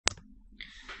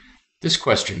This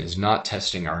question is not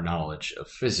testing our knowledge of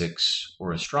physics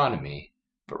or astronomy,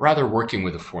 but rather working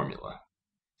with a formula,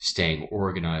 staying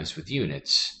organized with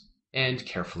units, and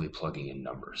carefully plugging in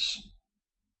numbers.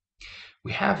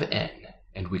 We have n,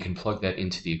 and we can plug that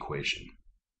into the equation.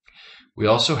 We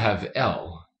also have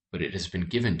L, but it has been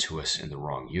given to us in the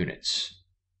wrong units.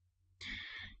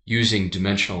 Using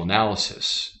dimensional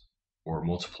analysis, or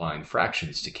multiplying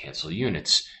fractions to cancel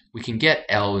units, we can get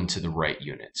L into the right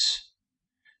units.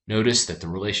 Notice that the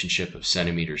relationship of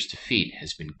centimeters to feet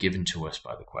has been given to us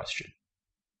by the question.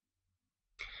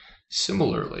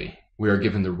 Similarly, we are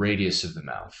given the radius of the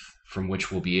mouth, from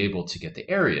which we'll be able to get the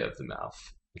area of the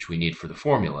mouth, which we need for the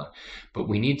formula, but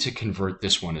we need to convert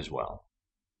this one as well.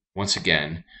 Once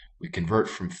again, we convert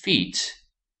from feet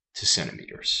to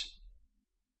centimeters.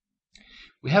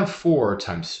 We have 4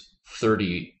 times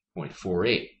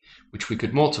 30.48, which we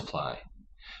could multiply,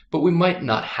 but we might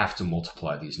not have to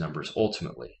multiply these numbers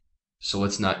ultimately, so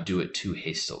let's not do it too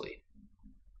hastily.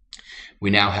 We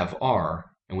now have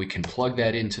R, and we can plug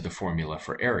that into the formula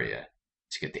for area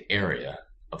to get the area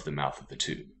of the mouth of the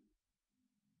tube.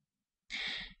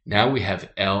 Now we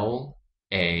have L,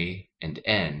 A, and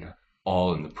N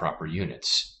all in the proper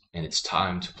units, and it's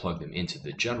time to plug them into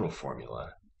the general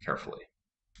formula carefully.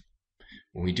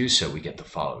 When we do so, we get the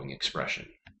following expression.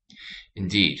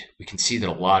 Indeed, we can see that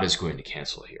a lot is going to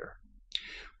cancel here.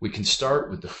 We can start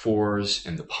with the 4s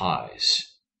and the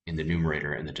pi's in the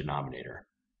numerator and the denominator.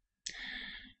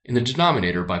 In the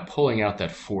denominator, by pulling out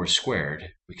that 4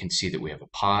 squared, we can see that we have a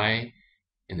pi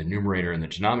in the numerator and the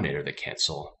denominator that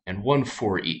cancel, and 1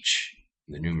 4 each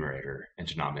in the numerator and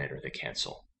denominator that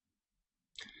cancel.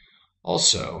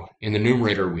 Also, in the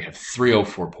numerator, we have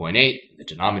 304.8. In the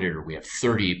denominator, we have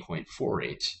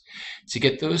 30.48. To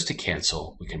get those to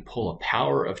cancel, we can pull a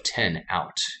power of 10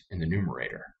 out in the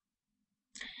numerator.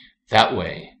 That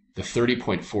way, the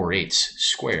 30.48s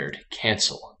squared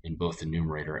cancel in both the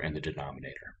numerator and the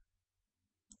denominator.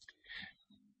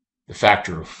 The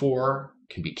factor of 4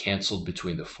 can be canceled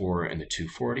between the 4 and the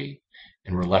 240,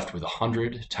 and we're left with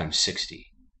 100 times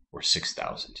 60, or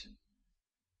 6,000.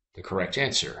 The correct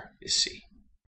answer is C.